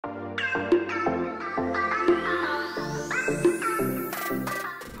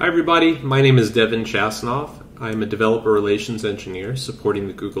Hi everybody, my name is Devin Chasanoff. I'm a developer relations engineer supporting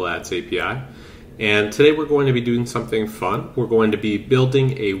the Google Ads API. And today we're going to be doing something fun. We're going to be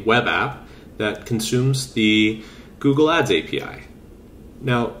building a web app that consumes the Google Ads API.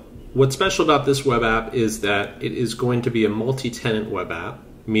 Now, what's special about this web app is that it is going to be a multi-tenant web app,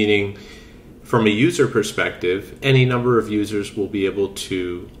 meaning from a user perspective, any number of users will be able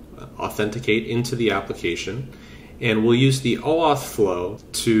to authenticate into the application. And we'll use the OAuth flow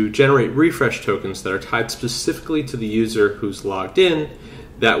to generate refresh tokens that are tied specifically to the user who's logged in.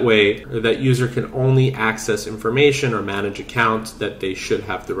 That way, that user can only access information or manage accounts that they should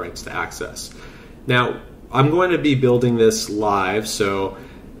have the rights to access. Now, I'm going to be building this live, so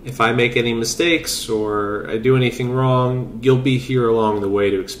if I make any mistakes or I do anything wrong, you'll be here along the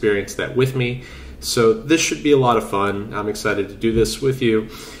way to experience that with me. So this should be a lot of fun. I'm excited to do this with you.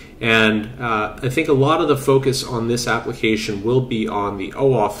 And I think a lot of the focus on this application will be on the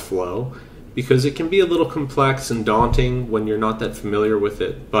OAuth flow because it can be a little complex and daunting when you're not that familiar with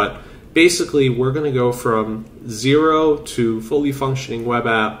it. But basically, we're going to go from zero to fully functioning web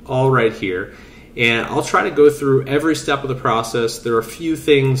app all right here. And I'll try to go through every step of the process. There are a few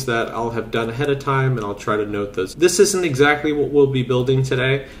things that I'll have done ahead of time, and I'll try to note those. This isn't exactly what we'll be building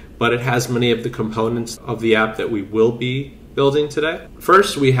today, but it has many of the components of the app that we will be building today.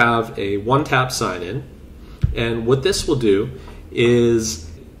 First, we have a one-tap sign-in, and what this will do is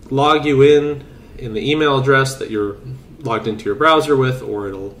log you in the email address that you're logged into your browser with, or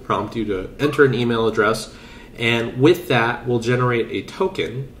it'll prompt you to enter an email address, and with that, we'll generate a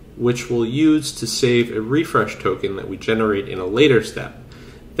token which we'll use to save a refresh token that we generate in a later step.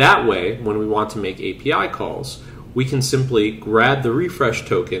 That way, when we want to make API calls, we can simply grab the refresh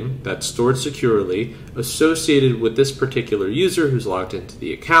token that's stored securely associated with this particular user who's logged into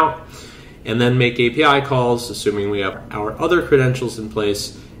the account, and then make API calls, assuming we have our other credentials in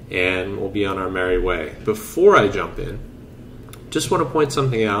place, and we'll be on our merry way. Before I jump in, just want to point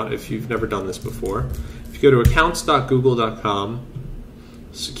something out if you've never done this before. If you go to accounts.google.com,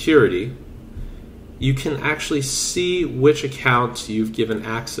 security, you can actually see which accounts you've given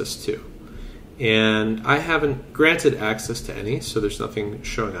access to. And I haven't granted access to any, so there's nothing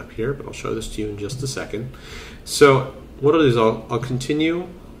showing up here, but I'll show this to you in just a second. So what I'll do is I'll continue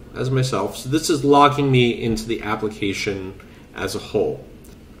as myself. So this is logging me into the application as a whole.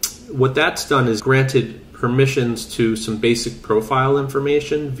 What that's done is granted permissions to some basic profile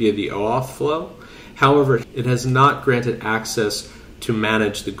information via the OAuth flow. However, it has not granted access to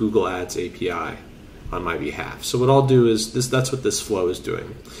manage the Google Ads API on my behalf. So what I'll do is that's what this flow is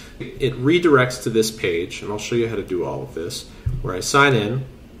doing. It redirects to this page, and I'll show you how to do all of this, where I sign in.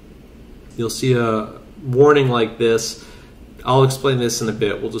 You'll see a warning like this. I'll explain this in a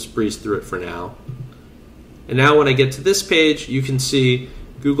bit. We'll just breeze through it for now. And now when I get to this page, you can see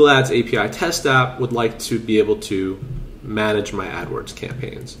Google Ads API Test App would like to be able to manage my AdWords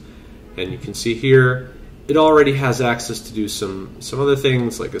campaigns. And you can see here, it already has access to do some other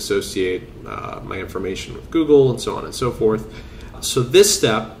things like associate my information with Google and so on and so forth. So this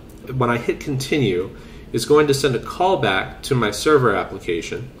step, when I hit continue, is going to send a callback to my server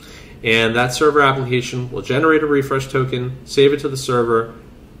application. And that server application will generate a refresh token, save it to the server,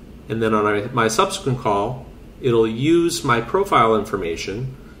 and then on my subsequent call, it'll use my profile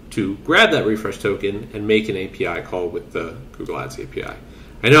information to grab that refresh token and make an API call with the Google Ads API.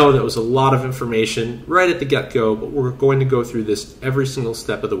 I know that was a lot of information right at the get-go, but we're going to go through this every single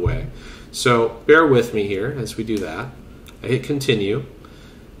step of the way. So bear with me here as we do that. I hit continue.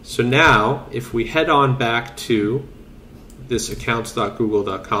 So now, if we head on back to this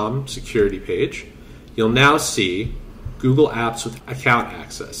accounts.google.com security page, you'll now see Google Apps with account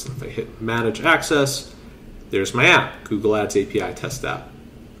access. If I hit manage access, there's my app, Google Ads API Test App.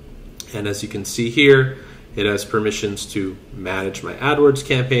 And as you can see here, it has permissions to manage my AdWords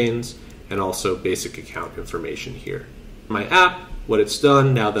campaigns and also basic account information here. My app, what it's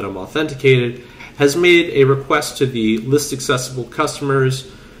done now that I'm authenticated, has made a request to the list accessible customers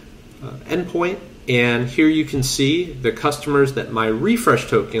endpoint, and here you can see the customers that my refresh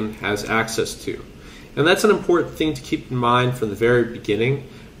token has access to. And that's an important thing to keep in mind from the very beginning.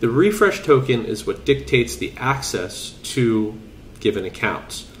 The refresh token is what dictates the access to given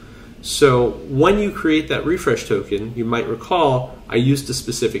accounts. So when you create that refresh token, you might recall I used a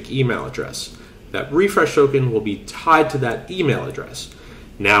specific email address. That refresh token will be tied to that email address.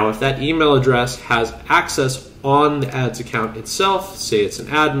 Now, if that email address has access on the ads account itself, say it's an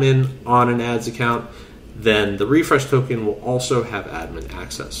admin on an ads account, then the refresh token will also have admin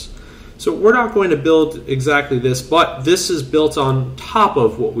access. So we're not going to build exactly this, but this is built on top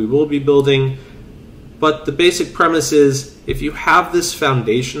of what we will be building But the basic premise is if you have this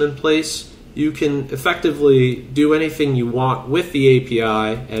foundation in place, you can effectively do anything you want with the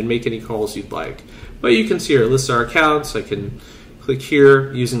API and make any calls you'd like. But you can see here, list our accounts. I can click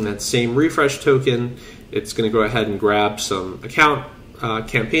here using that same refresh token. It's going to go ahead and grab some account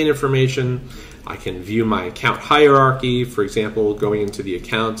campaign information. I can view my account hierarchy, for example, going into the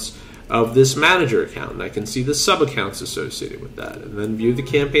accounts of this manager account, and I can see the sub-accounts associated with that, and then view the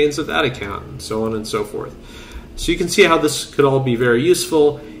campaigns of that account, and so on and so forth. So you can see how this could all be very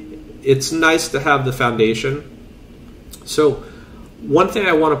useful. It's nice to have the foundation. So one thing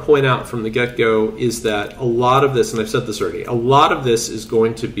I want to point out from the get-go is that a lot of this, and I've said this already, a lot of this is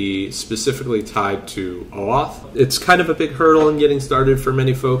going to be specifically tied to OAuth. It's kind of a big hurdle in getting started for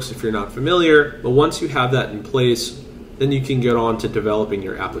many folks if you're not familiar, but once you have that in place, then you can get on to developing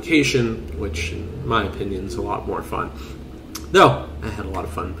your application, which in my opinion is a lot more fun. Though I had a lot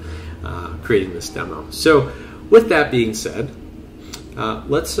of fun creating this demo. So with that being said,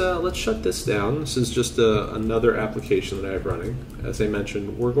 let's shut this down. This is just another application that I have running. As I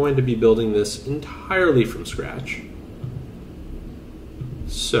mentioned, we're going to be building this entirely from scratch.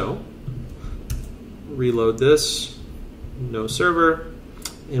 So reload this, no server.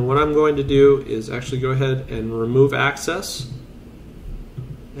 And what I'm going to do is actually go ahead and remove access.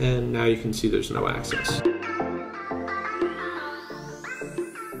 And now you can see there's no access.